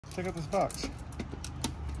Check out this box.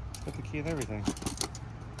 Got the key and everything.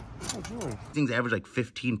 Oh, jewelry. Things average like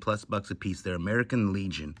 15 plus bucks a piece. They're American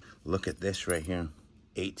Legion. Look at this right here.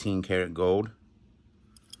 18 karat gold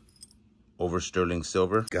over sterling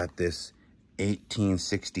silver. Got this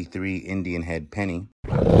 1863 Indian head penny.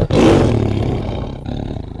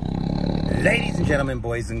 Ladies and gentlemen,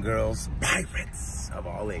 boys and girls, pirates of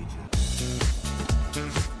all ages.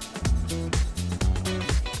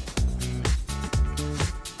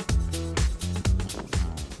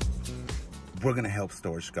 We're gonna help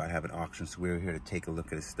Storage Scott have an auction, so we're here to take a look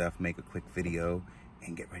at his stuff, make a quick video,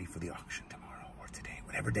 and get ready for the auction tomorrow or today,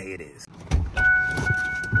 whatever day it is.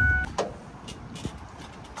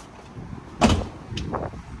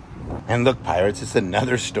 And look, pirates, it's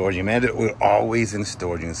another storage unit. Man, we're always in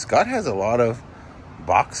storage units. Scott has a lot of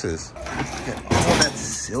boxes. Look at all that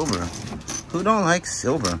silver. Who don't like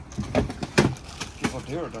silver? People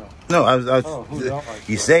do or don't? No, I was oh, who don't like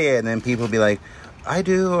you silver? say it, and then people be like, I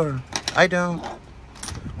do, or I don't.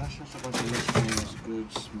 That's just a bunch of miscellaneous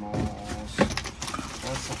goods, smalls.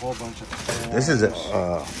 That's a whole bunch of coins. This is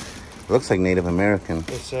looks like Native American.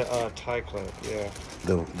 It's a tie clip, yeah.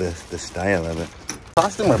 The style of it.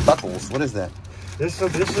 Costume or buckles? What is that? This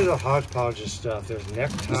is a hodgepodge of stuff. There's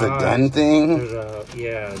neckties. There's a gun thing. There's a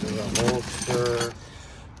holster.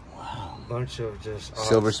 Wow. Bunch of just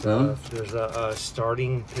silver spoon. Stuff. There's a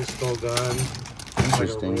starting pistol gun.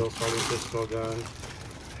 Interesting. Like a real starting pistol gun.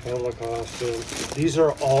 Hella costume. These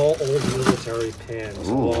are all old military pins.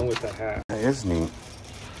 Ooh. Along with the hat. That is neat.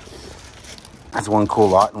 That's one cool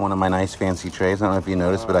lot in one of my nice fancy trays. I don't know if you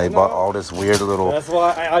noticed, but I bought all this weird little... That's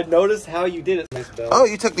why I noticed how you did it. Nice belt. Oh,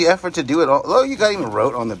 you took the effort to do it all. Oh, you got even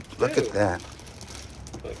wrote on the... Look at that.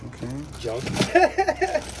 Like, okay. Junk.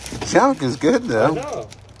 Junk is good, though. I know.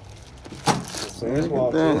 Look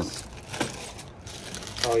at that.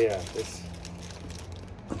 Oh, yeah. This...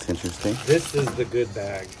 That's interesting. This is the good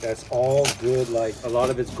bag. That's all good. Like, a lot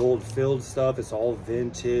of it's gold-filled stuff. It's all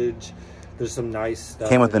vintage. There's some nice stuff.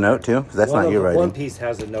 Came with a note too, because that's not your writing. One piece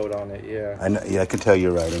has a note on it, yeah. I know, yeah, I can tell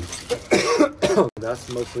you're writing. That's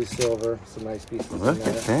mostly silver. Some nice pieces. Look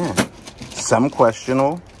at that. Some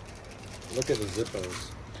questionable. Look at the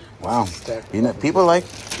Zippos. Wow. You know, people like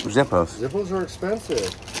Zippos. Zippos are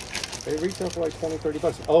expensive. They retail for like 20, 30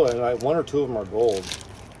 bucks. Oh, and one or two of them are gold.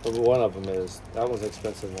 But one of them is. That one's an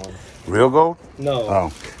expensive one. Real gold? No.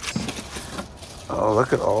 Oh. Oh,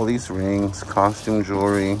 look at all these rings, costume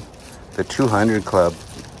jewelry. The 200 Club.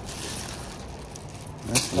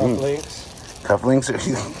 Cufflinks. Cufflinks.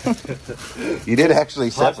 You did actually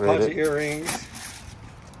separate it. Earrings.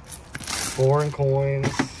 Foreign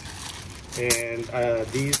coins. And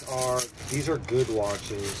these are good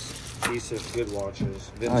watches. These are good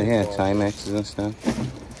watches. Oh yeah, Timexes and stuff.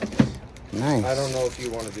 Nice. I don't know if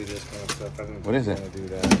you want to do this kind of stuff. I don't what is it? Want to do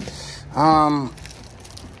that.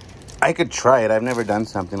 I could try it. I've never done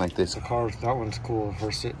something like this. The car, that one's cool.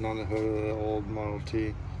 Her sitting on the hood of the old Model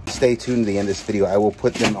T. Stay tuned to the end of this video. I will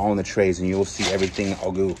put them all in the trays and you will see everything.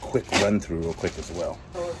 I'll do a quick run through real quick as well.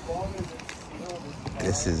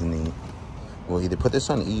 This is neat. We'll either put this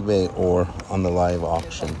on eBay or on the live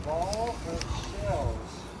auction. A ball of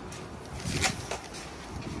shells.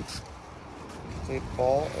 It's a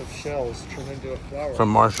ball of shells turned into a flower. From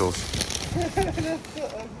Marshall's.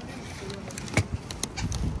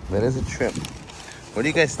 That is a trip. What do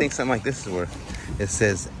you guys think something like this is worth? It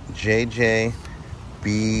says JJBLM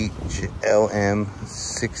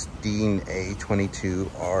 16A22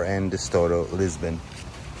 RN Distoto, Lisbon.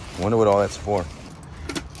 I wonder what all that's for.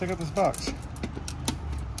 Check out this box.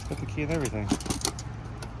 Got the key and everything.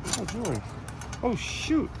 Oh, jewelry. Oh,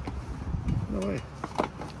 shoot. No way.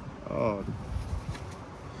 Oh.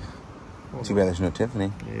 Too bad there's no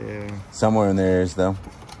Tiffany. Yeah. Somewhere in there is, though.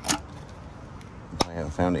 I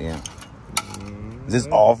haven't found it yet. Is this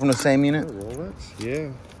all from the same unit? Rolex?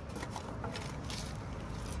 Yeah.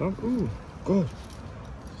 Ooh, gold.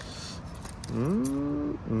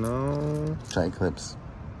 No. Tight clips.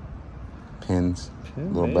 Pins.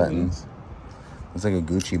 Pin, little maybe. buttons. It's like a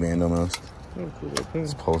Gucci band almost. Oh, cool little pin.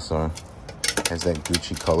 It's Pulsar. Has that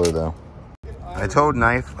Gucci color though. I told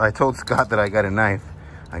Scott that I got a knife.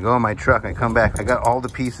 I go in my truck, I come back, I got all the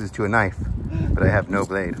pieces to a knife, but I have no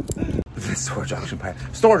blade. Storage auction pile.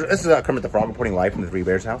 Storage, this is Kermit the Frog reporting live from the Three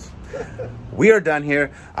Bears house. We are done here.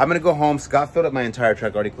 I'm gonna go home. Scott filled up my entire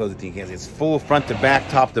truck, already closed the TKs. It's full front to back,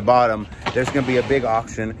 top to bottom. There's gonna be a big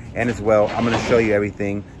auction, and as well, I'm gonna show you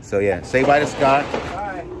everything. So yeah, say bye to Scott.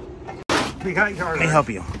 Bye. We got yours. Let me help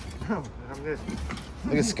you. Oh, I'm good.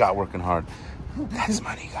 Look at Scott working hard. That's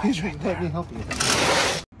money, guys, right there. Let me help you.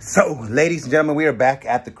 So, ladies and gentlemen, we are back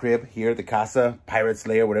at the crib here at the Casa, Pirate's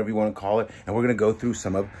Lair, whatever you want to call it. And we're going to go through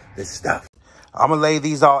some of this stuff. I'm going to lay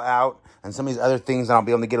these all out and some of these other things, and I'll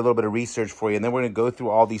be able to get a little bit of research for you. And then we're going to go through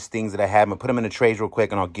all these things that I have. I'm going to put them in the trays real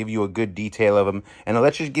quick, and I'll give you a good detail of them. And I'll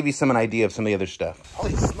let you give you an idea of some of the other stuff.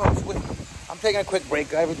 Holy smokes, wait. I'm taking a quick break.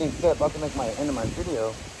 Got everything set. About to make my end of my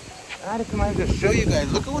video. I had to come out and just show you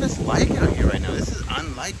guys. Look at what it's like out here right now. This is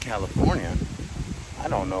unlike California. I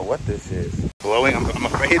don't know what this is. Blowing. I'm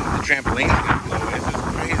afraid that the trampoline's gonna blow. This is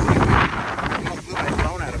crazy. I almost blew my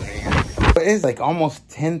phone out of my hand. It is like almost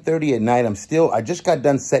 10:30 at night. I just got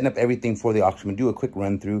done setting up everything for the auction. I'm gonna do a quick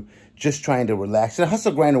run through, just trying to relax. And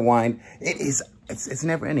hustle, grind, and wind. It's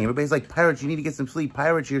never ending. Everybody's like, Pirates, you need to get some sleep.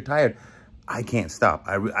 Pirates, you're tired. I can't stop.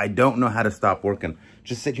 I don't know how to stop working.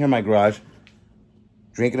 Just sit here in my garage,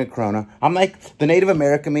 drinking a Corona. I'm like the Native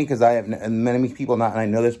American me, because I have, and many people not, and I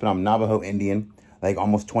know this, but I'm Navajo Indian. Like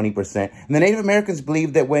almost 20%. And the Native Americans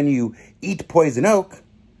believe that when you eat poison oak,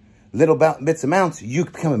 little bits amounts, you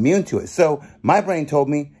become immune to it. So my brain told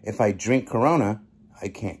me if I drink Corona, I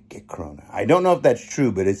can't get Corona. I don't know if that's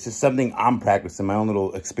true, but it's just something I'm practicing, my own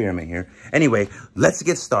little experiment here. Anyway, let's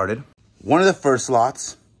get started. One of the first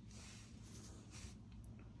lots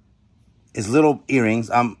is little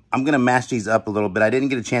earrings. I'm gonna mash these up a little bit. I didn't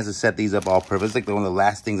get a chance to set these up all purpose. Like one of the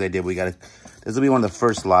last things I did. This will be one of the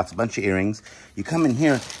first lots, a bunch of earrings. You come in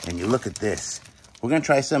here and you look at this. We're gonna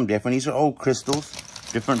try something different. These are old crystals,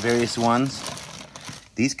 different various ones.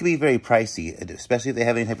 These could be very pricey, especially if they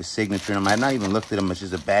have any type of signature in them. I've not even looked at them. It's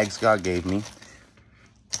just a bag Scott gave me.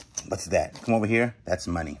 What's that? Come over here. That's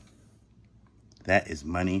money. That is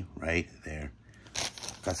money right there.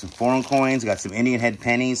 Got some foreign coins, got some Indian head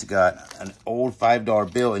pennies, got an old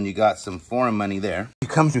 $5 bill, and you got some foreign money there. You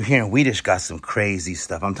come through here and we just got some crazy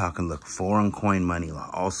stuff. I'm talking, look, foreign coin money,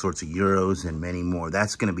 all sorts of euros and many more.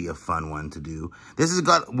 That's gonna be a fun one to do. This is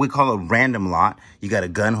we call a random lot. You got a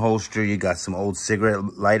gun holster, you got some old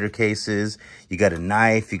cigarette lighter cases, you got a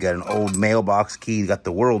knife, you got an old mailbox key, you got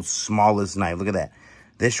the world's smallest knife. Look at that.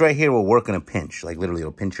 This right here will work in a pinch, like literally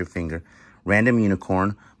it'll pinch your finger. Random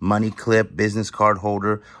unicorn, money clip, business card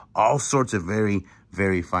holder, all sorts of very,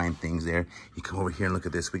 very fine things there. You come over here and look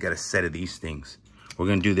at this. We got a set of these things. We're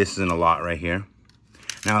going to do this in a lot right here.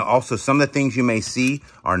 Now, also, some of the things you may see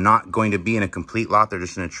are not going to be in a complete lot. They're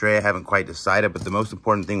just in a tray. I haven't quite decided, but the most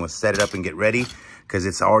important thing was set it up and get ready, because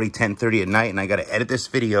it's already 10:30 at night, and I got to edit this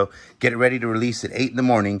video, get it ready to release at 8 in the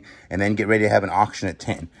morning, and then get ready to have an auction at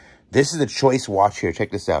 10. This is a choice watch here. Check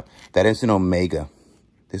this out. That is an Omega.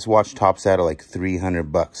 This watch tops out at like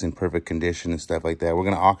 $300 in perfect condition and stuff like that. We're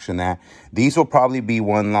going to auction that. These will probably be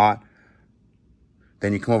one lot.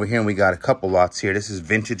 Then you come over here and we got a couple lots here. This is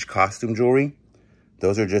vintage costume jewelry.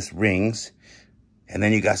 Those are just rings. And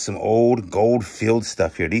then you got some old gold filled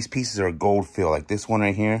stuff here. These pieces are gold filled. Like this one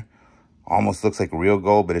right here almost looks like real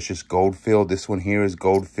gold, but it's just gold filled. This one here is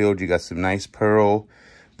gold filled. You got some nice pearl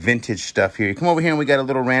vintage stuff here. You come over here and we got a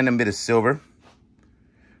little random bit of silver.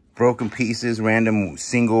 Broken pieces, random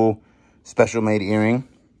single special made earring.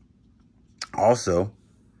 Also,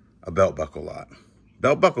 a belt buckle lot.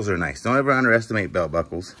 Belt buckles are nice. Don't ever underestimate belt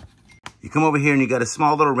buckles. You come over here and you got a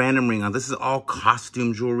small little random ring on. This is all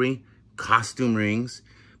costume jewelry, costume rings.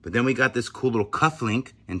 But then we got this cool little cuff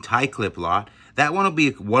link and tie clip lot. That one will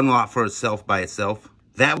be one lot for itself by itself.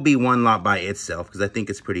 That will be one lot by itself because I think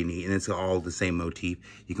it's pretty neat and it's all the same motif.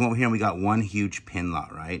 You come over here and we got one huge pin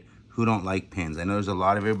lot, right? Who don't like pins? I know there's a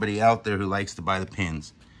lot of everybody out there who likes to buy the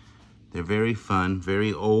pins. They're very fun,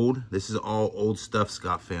 very old. This is all old stuff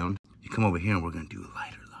Scott found. You come over here and we're gonna do a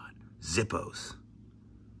lighter lot. Zippos.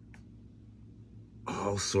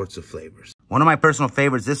 All sorts of flavors. One of my personal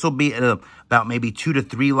favorites, this will be about maybe 2 to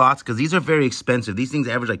 3 lots because these are very expensive. These things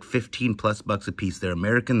average like 15 plus bucks a piece. They're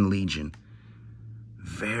American Legion.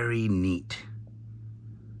 Very neat.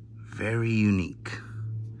 Very unique.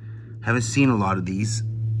 Haven't seen a lot of these.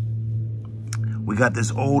 We got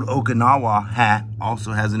this old Okinawa hat,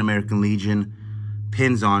 also has an American Legion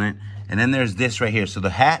pins on it. And then there's this right here. So the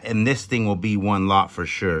hat and this thing will be one lot for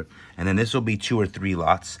sure. And then this will be 2 or 3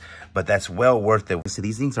 lots, but that's well worth it. So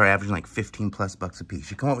these things are averaging like 15 plus bucks a piece.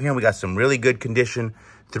 You come over here and we got some really good condition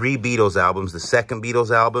 3 Beatles albums, the second Beatles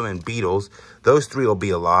album and Beatles. Those 3 will be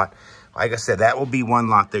a lot. Like I said, that will be one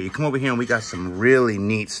lot there. You come over here and we got some really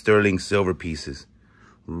neat sterling silver pieces.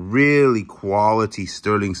 Really quality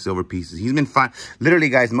sterling silver pieces. He's been fine. Literally,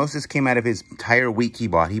 guys, most of this came out of his entire week he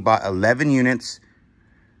bought. He bought 11 units,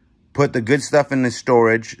 put the good stuff in the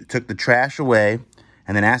storage, took the trash away,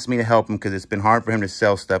 and then asked me to help him because it's been hard for him to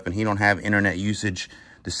sell stuff, and he don't have internet usage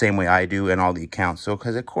the same way I do and all the accounts. So,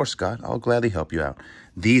 because of course, Scott, I'll gladly help you out.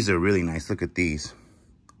 These are really nice. Look at these.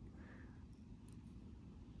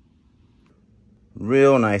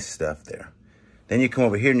 Real nice stuff there. Then you come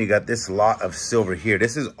over here and you got this lot of silver here.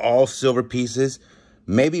 This is all silver pieces.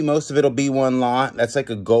 Maybe most of it will be one lot. That's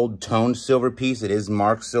like a gold toned silver piece. It is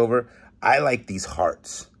marked silver. I like these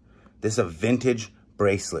hearts. This is a vintage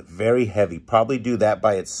bracelet, very heavy. Probably do that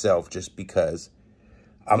by itself just because.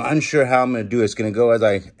 I'm unsure how I'm going to do it. It's going to go as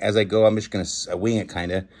I go. I'm just going to wing it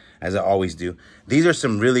kind of, as I always do. These are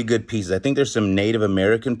some really good pieces. I think there's some Native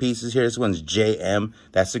American pieces here. This one's JM.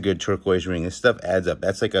 That's a good turquoise ring. This stuff adds up.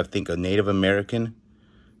 That's like, I think, a Native American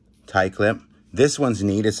tie clip. This one's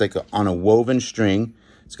neat. It's like on a woven string.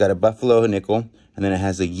 It's got a buffalo nickel, and then it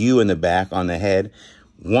has a U in the back on the head.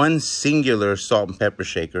 One singular salt and pepper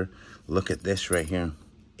shaker. Look at this right here.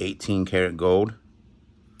 18 karat gold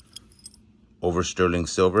over sterling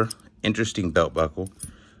silver. Interesting belt buckle.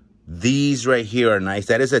 These right here are nice.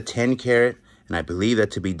 That is a 10 karat, and I believe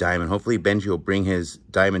that to be diamond. Hopefully Benji will bring his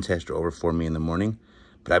diamond tester over for me in the morning.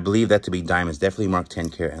 But I believe that to be diamonds. Definitely marked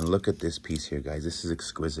 10 karat. And look at this piece here, guys. This is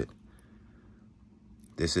exquisite.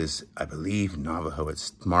 This is, I believe, Navajo.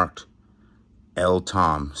 It's marked L.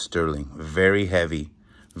 Tom sterling. Very heavy.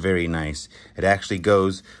 Very nice. It actually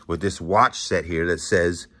goes with this watch set here that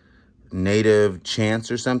says Native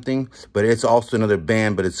Chance or something, but it's also another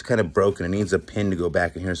band, but it's kind of broken. It needs a pin to go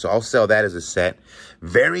back in here, so I'll sell that as a set.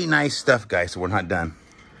 Very nice stuff, guys. So we're not done.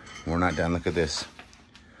 We're not done. Look at this.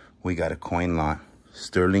 We got a coin lot.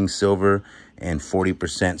 Sterling silver and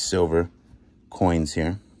 40% silver coins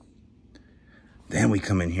here. Then we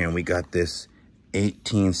come in here and we got this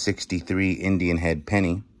 1863 Indian head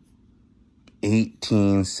penny.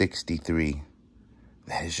 1863.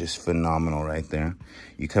 That is just phenomenal right there.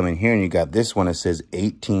 You come in here and you got this one that says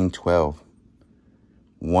 1812.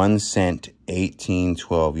 1 cent,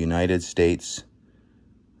 1812. United States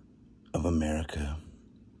of America.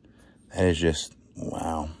 That is just,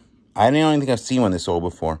 wow. I don't even think I've seen one this old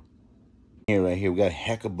before. Here, right here, we got a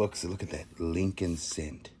heck of books. Look at that Lincoln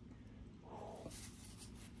cent.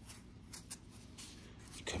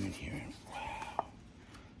 You come in here and wow.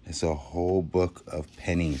 It's a whole book of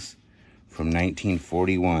pennies. From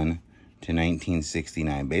 1941 to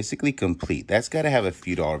 1969, basically complete. That's got to have a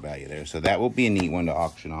few dollar value there. So that will be a neat one to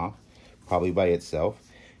auction off, probably by itself.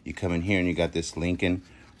 You come in here and you got this Lincoln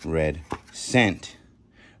red cent.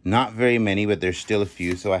 Not very many, but there's still a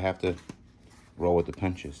few, so I have to roll with the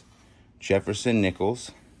punches. Jefferson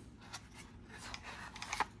nickels.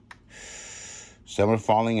 Some are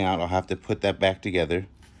falling out. I'll have to put that back together.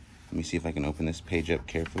 Let me see if I can open this page up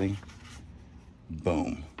carefully.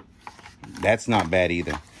 Boom. That's not bad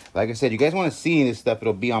either. Like I said, you guys want to see this stuff,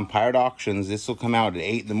 it'll be on Pirate Auctions. This will come out at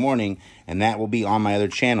 8 in the morning, and that will be on my other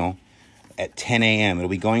channel at 10 a.m. It'll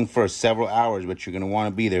be going for several hours, but you're going to want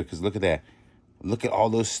to be there because look at that. Look at all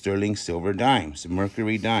those sterling silver dimes,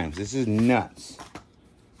 Mercury dimes. This is nuts.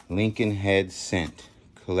 Lincoln Head Cent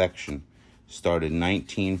collection started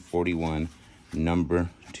 1941, number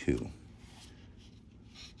 2.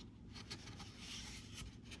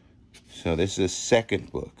 So this is a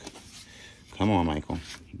second book. Come on, Michael.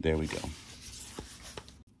 There we go.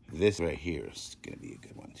 This right here is going to be a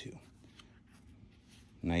good one, too.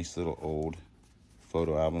 Nice little old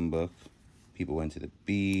photo album book. People went to the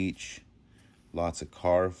beach. Lots of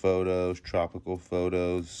car photos, tropical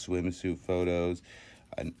photos, swimsuit photos.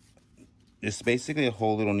 Just basically a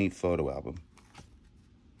whole little neat photo album.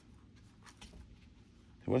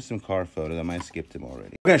 There was some car photos. I might have skipped them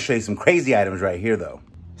already. We're going to show you some crazy items right here, though.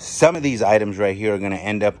 Some of these items right here are going to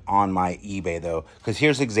end up on my eBay, though. Because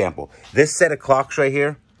here's an example. This set of clocks right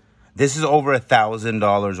here, this is over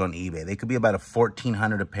 $1,000 on eBay. They could be about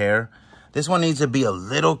 $1,400 a pair. This one needs to be a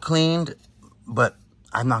little cleaned, but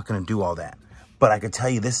I'm not going to do all that. But I could tell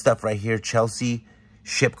you this stuff right here, Chelsea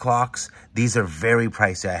ship clocks, these are very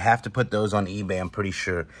pricey. I have to put those on eBay, I'm pretty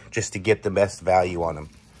sure, just to get the best value on them.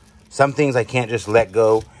 Some things I can't just let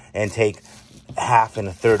go and take half and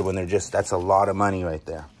a third when they're just, that's a lot of money right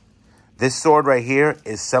there. This sword right here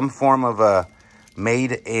is some form of a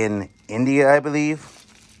made in India, I believe.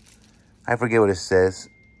 I forget what it says.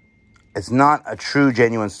 It's not a true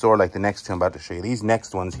genuine sword like the next two I'm about to show you. These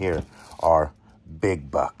next ones here are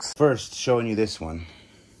big bucks. First, showing you this one.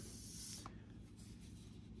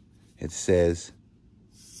 It says,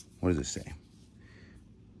 what does it say?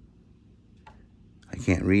 I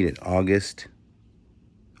can't read it.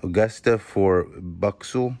 Augusta for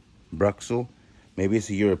Bruxel. Maybe it's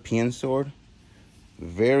a European sword.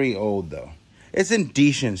 Very old, though. It's in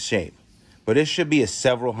decent shape. But it should be a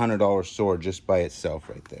several $100 sword just by itself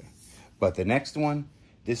right there. But the next one,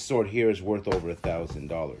 this sword here is worth over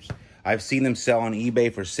 $1,000. I've seen them sell on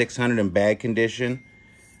eBay for $600 in bad condition.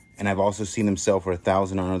 And I've also seen them sell for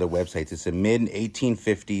 $1,000 on other websites. It's a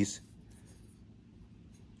mid-1850s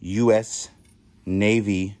U.S.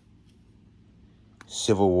 Navy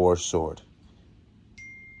Civil War sword.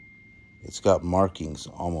 It's got markings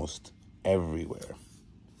almost everywhere.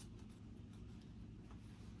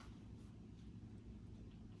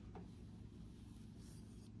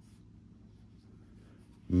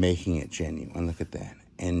 Making it genuine. Look at that.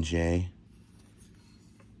 NJ.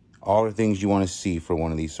 All the things you want to see for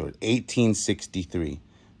one of these swords. 1863.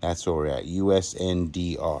 That's where we're at.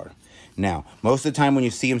 USNDR. Now, most of the time when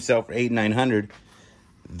you see them sell for $800, $900,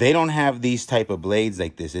 they don't have these type of blades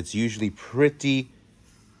like this. It's usually pretty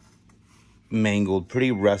mangled,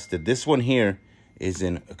 pretty rusted. This one here is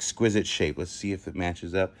in exquisite shape. Let's see if it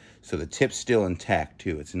matches up. So the tip's still intact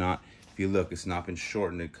too. It's not, if you look, it's not been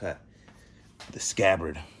shortened and cut. The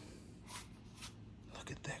scabbard.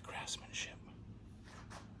 Look at that craftsmanship.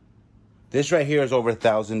 This right here is over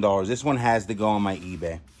 $1,000. This one has to go on my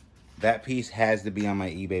eBay. That piece has to be on my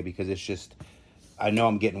eBay because it's just, I know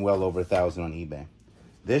I'm getting well over $1,000 on eBay.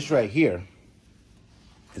 This right here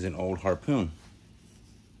is an old harpoon.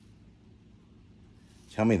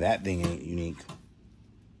 Tell me that thing ain't unique.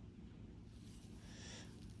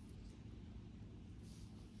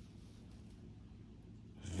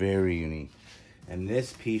 Very unique. And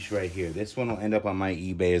this piece right here, this one will end up on my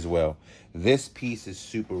eBay as well. This piece is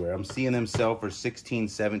super rare. I'm seeing them sell for $1,600,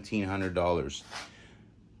 $1,700.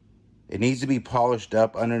 It needs to be polished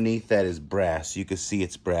up. Underneath that is brass. You can see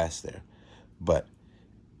it's brass there. But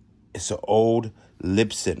it's an old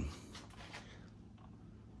Libsyn.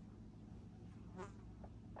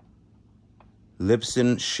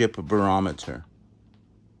 Libsyn ship barometer.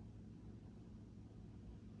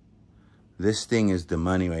 This thing is the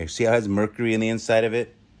money right here. See how it has mercury in the inside of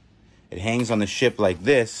it? It hangs on the ship like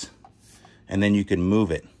this, and then you can move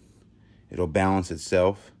it. It'll balance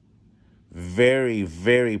itself. Very,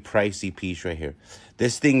 very pricey piece right here.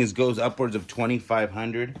 This thing goes upwards of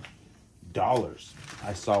 $2,500.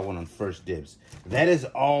 I saw one on First Dibs. That is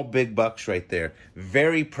all big bucks right there.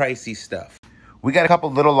 Very pricey stuff. We got a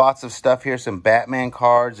couple little lots of stuff here, some Batman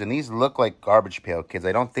cards, and these look like Garbage Pail Kids.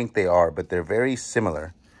 I don't think they are, but they're very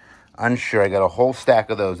similar. Unsure. I got a whole stack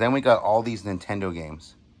of those. Then we got all these Nintendo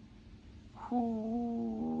games.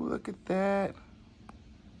 Ooh, look at that.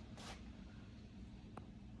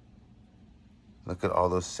 Look at all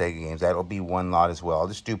those Sega games. That'll be one lot as well. I'll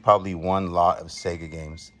just do probably one lot of Sega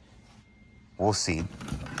games. We'll see.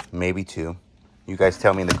 Maybe two. You guys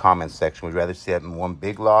tell me in the comments section. Would you rather see that in one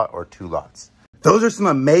big lot or two lots? Those are some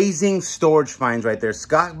amazing storage finds right there.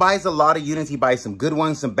 Scott buys a lot of units. He buys some good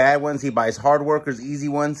ones, some bad ones. He buys hard workers, easy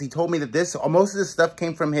ones. He told me that most of this stuff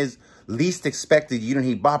came from his least expected unit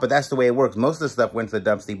he bought, but that's the way it works. Most of the stuff went to the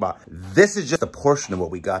dumpster he bought. This is just a portion of what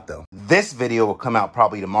we got though. This video will come out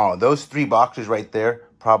probably tomorrow. Those 3 boxes right there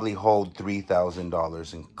probably hold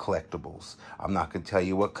 $3,000 in collectibles. I'm not gonna tell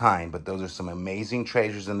you what kind, but those are some amazing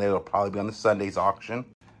treasures in there. They'll probably be on the Sunday's auction.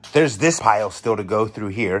 There's this pile still to go through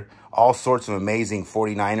here. All sorts of amazing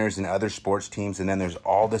 49ers and other sports teams. And then there's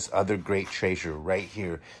all this other great treasure right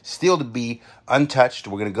here. Still to be untouched.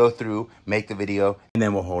 We're going to go through, make the video, and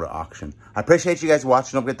then we'll hold an auction. I appreciate you guys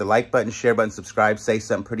watching. Don't forget the like button, share button, subscribe, say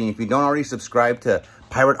something pretty. And if you don't already subscribe to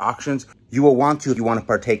Pirate Auctions, you will want to if you want to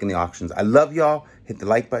partake in the auctions. I love y'all. Hit the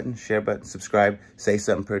like button, share button, subscribe, say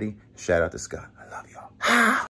something pretty. Shout out to Scott. I love y'all.